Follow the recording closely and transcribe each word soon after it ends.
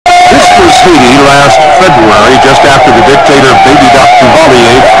Haiti last February, just after the dictator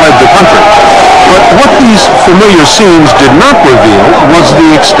Duvalier fled the country. But what these familiar scenes did not reveal was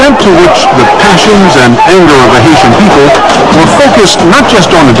the extent to which the passions and anger of the Haitian people were focused not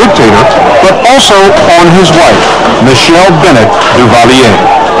just on the dictator, but also on his wife, Michele Bennett Duvalier.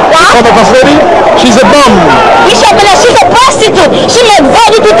 What? She's a bum. Michele Bennett, she's a prostitute. She made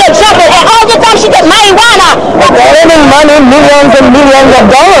voted to the jungle, and all the time she did marijuana. Earning money, millions and millions of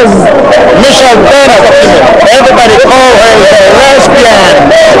dollars. Michele Bennett, everybody call her a lesbian.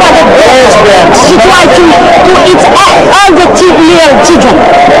 Lesbian. She tried to eat all the little children.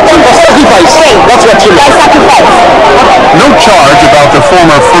 Sacrifice. That's what she likes. Sacrifice. No charge about the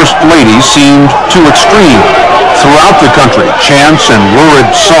former First Lady seemed too extreme. Throughout the country, chants and lurid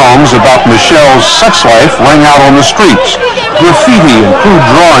songs about Michelle's sex life rang out on the streets. Graffiti and crude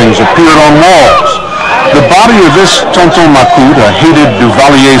drawings appeared on walls. The body of this Tonton Macoute, a hated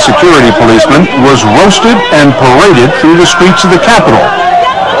Duvalier security policeman, was roasted and paraded through the streets of the capital.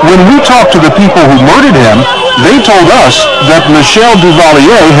 When we talked to the people who murdered him, they told us that Michele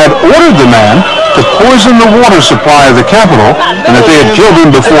Duvalier had ordered the man to poison the water supply of the capital, and that they had killed him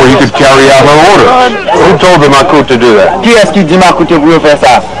before he could carry out her order. Who told the Macoute to do that? Qui est-ce qui dit Macoute pour faire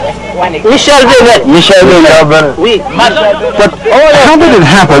ça? Michele Bennett. Michele Bennett. Oui. But how did it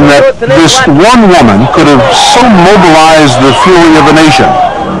happen that this one woman could have so mobilized the fury of a nation?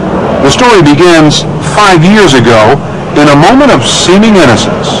 The story begins 5 years ago in a moment of seeming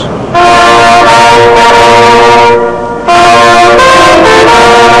innocence.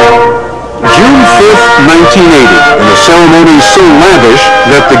 June 5th, 1980, in a ceremony so lavish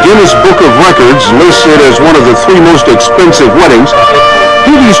that the Guinness Book of Records lists it as one of the 3 most expensive weddings,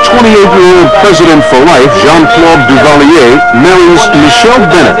 Haiti's 28-year-old president for life, Jean-Claude Duvalier, marries Michele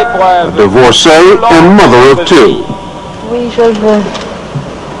Bennett, a divorcee and mother of 2.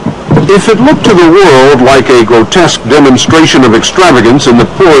 If it looked to the world like a grotesque demonstration of extravagance in the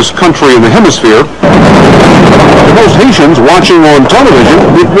poorest country in the hemisphere, to most Haitians watching on television,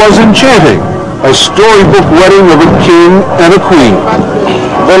 it was enchanting. A storybook wedding of a king and a queen.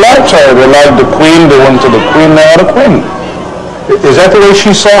 They liked her. They liked the queen. They went to the queen. They had a queen. Is that the way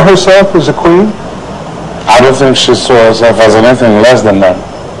she saw herself, as a queen? I don't think she saw herself as anything less than that.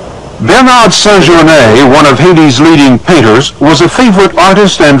 Bernard Saint-Journet, one of Haiti's leading painters, was a favorite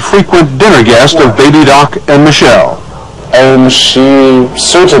artist and frequent dinner guest of Baby Doc and Michele. And she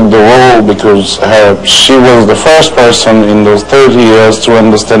suited the role because she was the first person in those 30 years to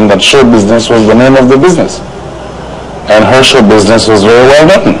understand that show business was the name of the business. And her show business was very well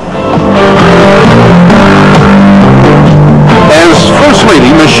done. As First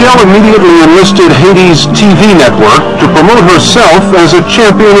Lady, Michele immediately enlisted Haiti's TV network to promote herself as a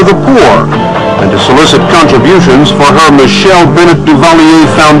champion of the poor and to solicit contributions for her Michele Bennett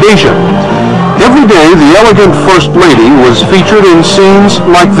Duvalier Foundation. Every day, the elegant First Lady was featured in scenes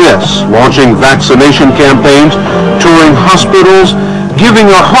like this, launching vaccination campaigns, touring hospitals, giving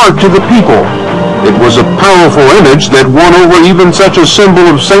her heart to the people. It was a powerful image that won over even such a symbol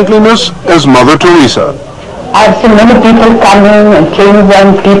of saintliness as Mother Teresa. I've seen many people coming, and kings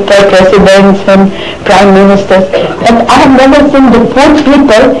and people, presidents and prime ministers, but I have never seen the poor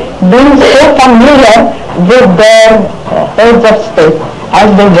people being so familiar with their heads of state as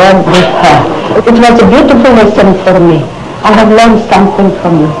they were with her. It was a beautiful lesson for me. I have learned something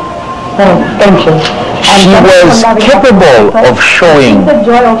from you. So, thank you. She was capable of showing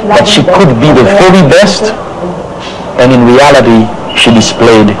that she could be the very best, and in reality, she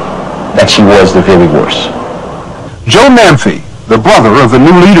displayed that she was the very worst. Joe Namphy, the brother of the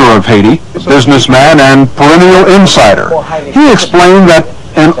new leader of Haiti, businessman and perennial insider, he explained that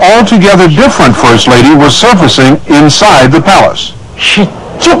an altogether different First Lady was surfacing inside the palace. She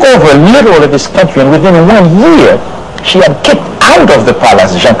took over literally this country, and within 1 year, she had kicked out of the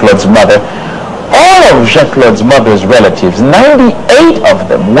palace Jean-Claude's mother. All of Jean-Claude's mother's relatives, 98 of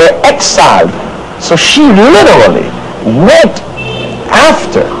them, were exiled. So she literally went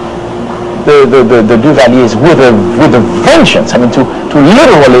after the Duvaliers with a vengeance. I mean, to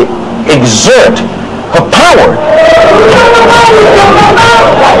literally exert her power.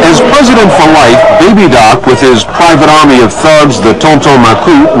 As president for life, Baby Doc, with his private army of thugs, the Tonton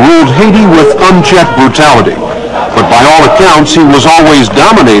Macoute, ruled Haiti with unchecked brutality. But by all accounts, he was always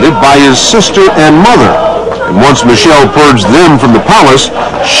dominated by his sister and mother. And once Michele purged them from the palace,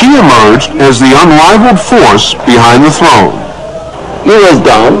 she emerged as the unrivaled force behind the throne. He was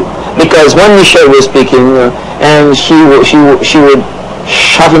dumb, because when Michele was speaking, and she would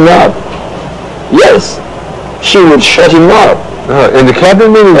shut him up. Yes, she would shut him up. In the cabinet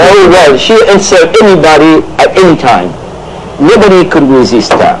meeting? Oh, well, she answered anybody at any time. Nobody could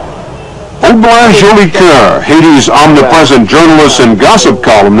resist her. Aubin Jolicoeur, Haiti's omnipresent journalist and gossip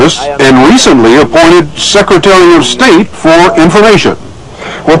columnist, and recently appointed Secretary of State for Information.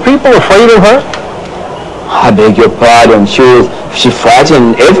 Were people afraid of her? I beg your pardon. She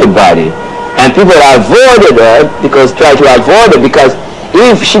frightened everybody. And people avoided her try to avoid her because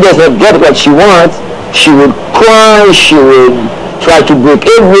if she does not get what she wants, she would cry, she would try to break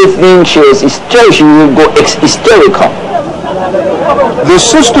everything, she was hysterical, she would go hysterical. The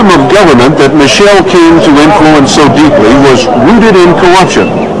system of government that Michele came to influence so deeply was rooted in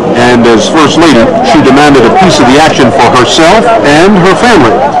corruption. And as First Lady, she demanded a piece of the action for herself and her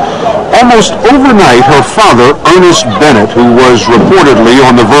family. Almost overnight, her father, Ernest Bennett, who was reportedly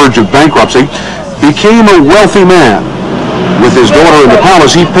on the verge of bankruptcy, became a wealthy man. With his daughter in the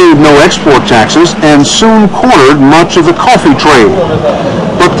palace, he paid no export taxes and soon cornered much of the coffee trade.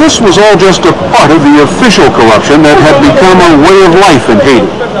 But this was all just a part of the official corruption that had become a way of life in Haiti.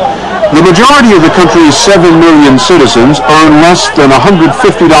 The majority of the country's 7 million citizens earn less than $150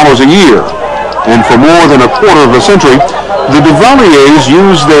 a year. And for more than a quarter of a century, the Duvaliers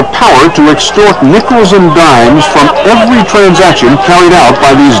used their power to extort nickels and dimes from every transaction carried out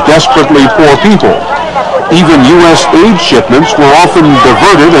by these desperately poor people. Even U.S. aid shipments were often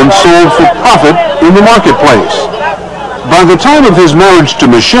diverted and sold for profit in the marketplace. By the time of his marriage to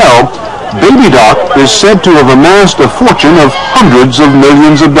Michele, Baby Doc is said to have amassed a fortune of hundreds of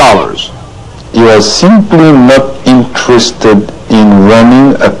millions of dollars. He was simply not interested in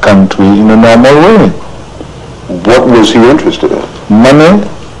running a country in a normal way. What was he interested in? Money,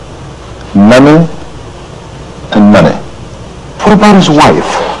 money, and money. What about his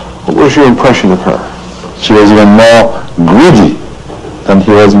wife? What was your impression of her? She was even more greedy than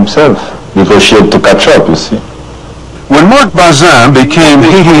he was himself, because she had to catch up, you see. When Marc Bazin became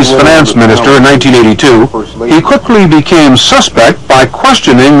Haiti's finance minister in 1982, he quickly became suspect by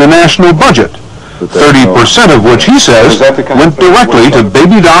questioning the national budget, 30% of which, he says, went directly to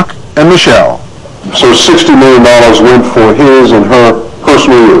Baby Doc and Michele. So $60 million went for his and her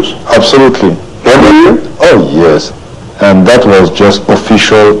personal use? Absolutely. Every year? Oh, yes. And that was just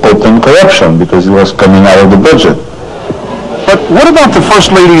official open corruption because it was coming out of the budget. But what about the First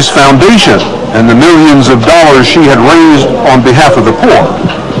Lady's foundation and the millions of dollars she had raised on behalf of the poor?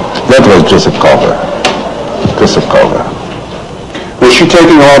 That was just a cover. Just a cover. Was she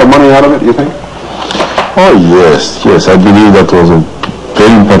taking a lot of money out of it, you think? Oh, yes, yes. I believe that was a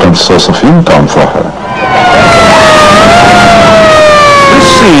very important source of income for her. This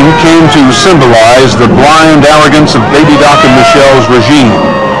scene came to symbolize the blind arrogance of Baby Doc and Michele's regime.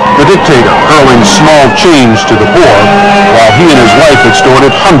 The dictator hurling small change to the poor, while he and his wife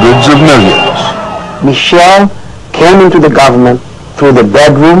extorted hundreds of millions. Michele came into the government through the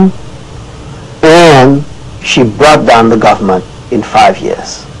bedroom, and she brought down the government in 5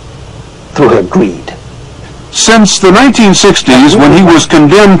 years through her greed. Since the 1960s, when he was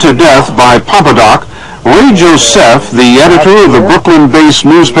condemned to death by Papa Doc, Ray Joseph, the editor of the Brooklyn-based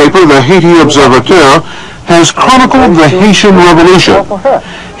newspaper The Haiti Observateur, has chronicled the Haitian Revolution.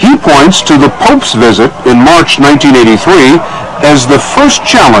 He points to the Pope's visit in March 1983 as the first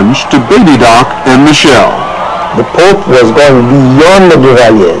challenge to Baby Doc and Michele. The Pope was going beyond the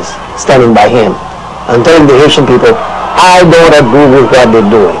Duvaliers, standing by him, and telling the Haitian people, I don't agree with what they're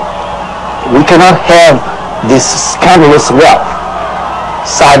doing. We cannot have this scandalous wealth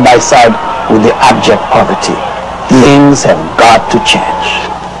side by side with the abject poverty. Things have got to change.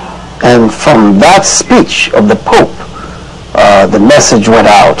 And from that speech of the Pope, the message went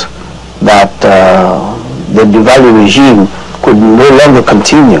out that the Duvalier regime could no longer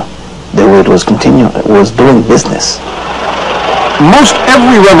continue the way it was doing business. Most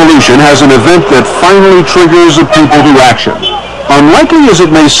every revolution has an event that finally triggers a people to action. Unlikely as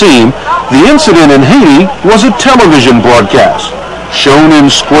it may seem, the incident in Haiti was a television broadcast, shown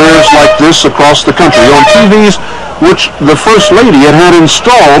in squares like this across the country on TVs which the First Lady had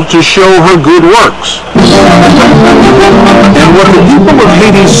installed to show her good works. And what the people of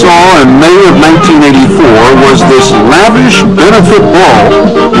Haiti saw in May of 1984 was this lavish benefit ball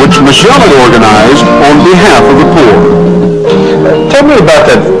which Michele had organized on behalf of the poor. Tell me about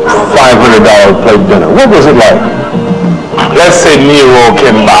that $500 plate dinner. What was it like? Let's say Nero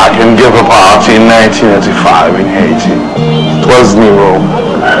came back and gave a party in 1985 in Haiti. It was Nero.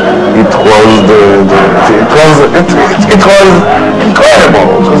 It was it was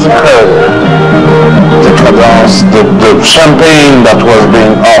incredible. It was incredible. The cadence, the champagne that was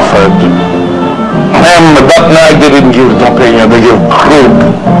being offered. And that night they didn't give champagne, they gave Krug,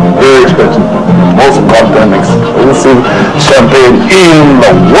 very expensive. Also goddamn expensive. expensive champagne in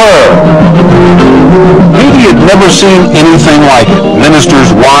the world. Haiti had never seen anything like it.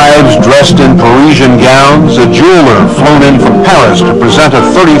 Ministers' wives dressed in Parisian gowns, a jeweler flown in from Paris to present a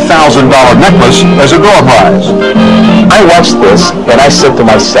 $30,000 necklace as a door prize. I watched this and I said to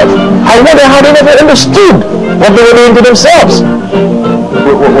myself, I wonder how they never understood what they were doing to themselves.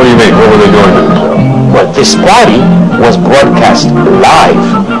 What do you mean? What were they doing to themselves? Well, this party was broadcast live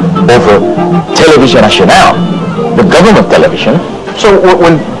over Television Nationale, the government television. So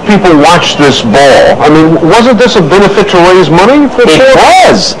when people watched this ball, I mean, wasn't this a benefit to raise money for It children?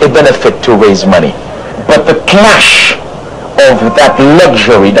 was a benefit to raise money. But the clash of that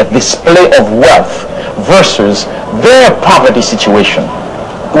luxury, that display of wealth versus their poverty situation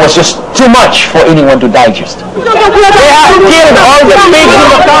was just too much for anyone to digest. They have killed all the pigs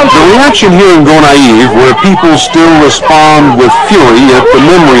in the country. The reaction here in Gonaïves, where people still respond with fury at the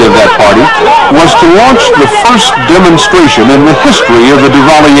memory of that party, was to launch the first demonstration in the history of the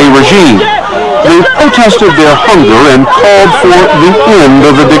Duvalier regime. They protested their hunger and called for the end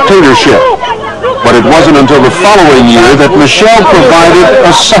of the dictatorship. But it wasn't until the following year that Michele provided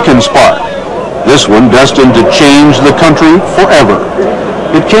a second spark. This one destined to change the country forever.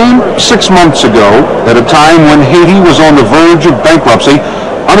 It came 6 months ago, at a time when Haiti was on the verge of bankruptcy,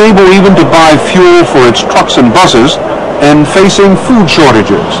 unable even to buy fuel for its trucks and buses, and facing food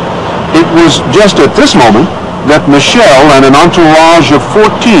shortages. It was just at this moment that Michele and an entourage of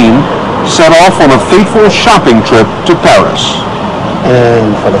 14 set off on a fateful shopping trip to Paris.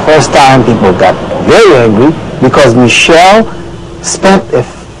 And for the first time, people got very angry because Michele spent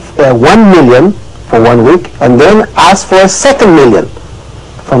 $1 million for 1 week and then asked for a $2 million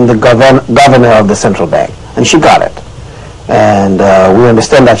from the governor of the central bank, and she got it. And we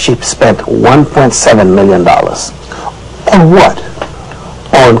understand that she spent $1.7 million. On what?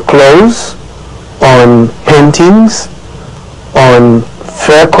 On clothes, on paintings, on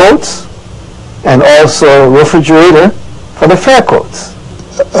fur coats, and also refrigerator for the fur coats.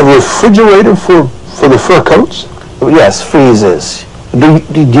 A refrigerator for the fur coats? Yes, freezers.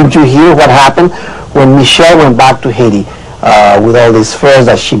 Did you hear what happened when Michele went back to Haiti with all these furs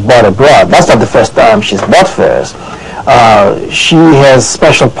that she bought abroad? That's not the first time she's bought furs. She has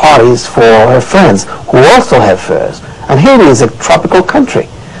special parties for her friends who also have furs. And Haiti is a tropical country.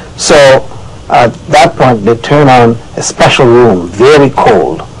 So at that point, they turn on a special room, very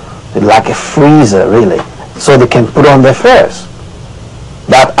cold, like a freezer, really, so they can put on their furs.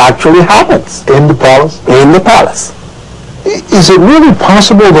 That actually happens. In the palace? In the palace. Is it really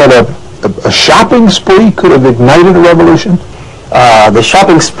possible that a shopping spree could have ignited a revolution? The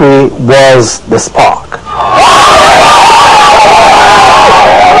shopping spree was the spark.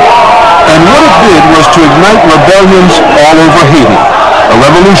 And what it did was to ignite rebellions all over Haiti. A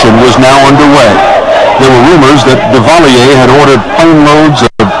revolution was now underway. There were rumors that Duvalier had ordered plane loads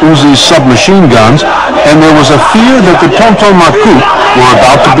of Uzi submachine guns, and there was a fear that the Tonton Macoute were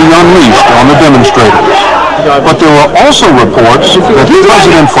about to be unleashed on the demonstrators. But there were also reports that the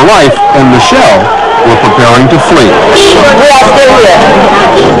President for Life and Michele were preparing to flee.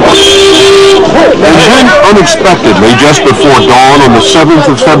 And then, unexpectedly, just before dawn on the 7th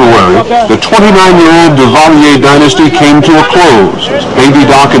of February, the 29-year-old Duvalier dynasty came to a close. Baby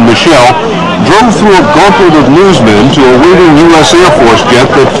Doc and Michele drove through a gauntlet of newsmen to a waiting U.S. Air Force jet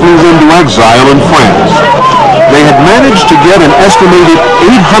that flew them to exile in France. They had managed to get an estimated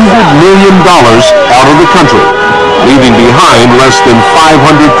 $800 million out of the country, leaving behind less than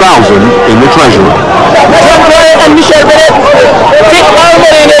 $500,000 in the treasury. Jean-Claude and Michele Bennett take our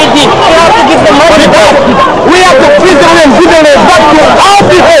money in Haiti. We have to give the money back. We have to give them back to our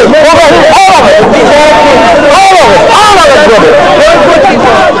people. All of it. All of it. All of it, brother.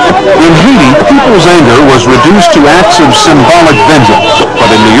 In Haiti, people's anger was reduced to acts of symbolic vengeance.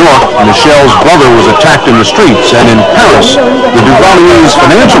 But in New York, Michele's brother was attacked in the streets, and in Paris, the Duvalier's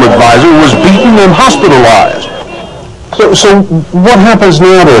financial advisor was beaten and hospitalized. So what happens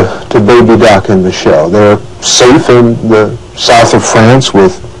now to Baby Doc and Michele? They're safe in the south of France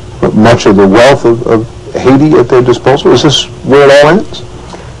with much of the wealth of Haiti at their disposal? Is this where it all ends?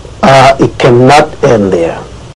 It cannot end there.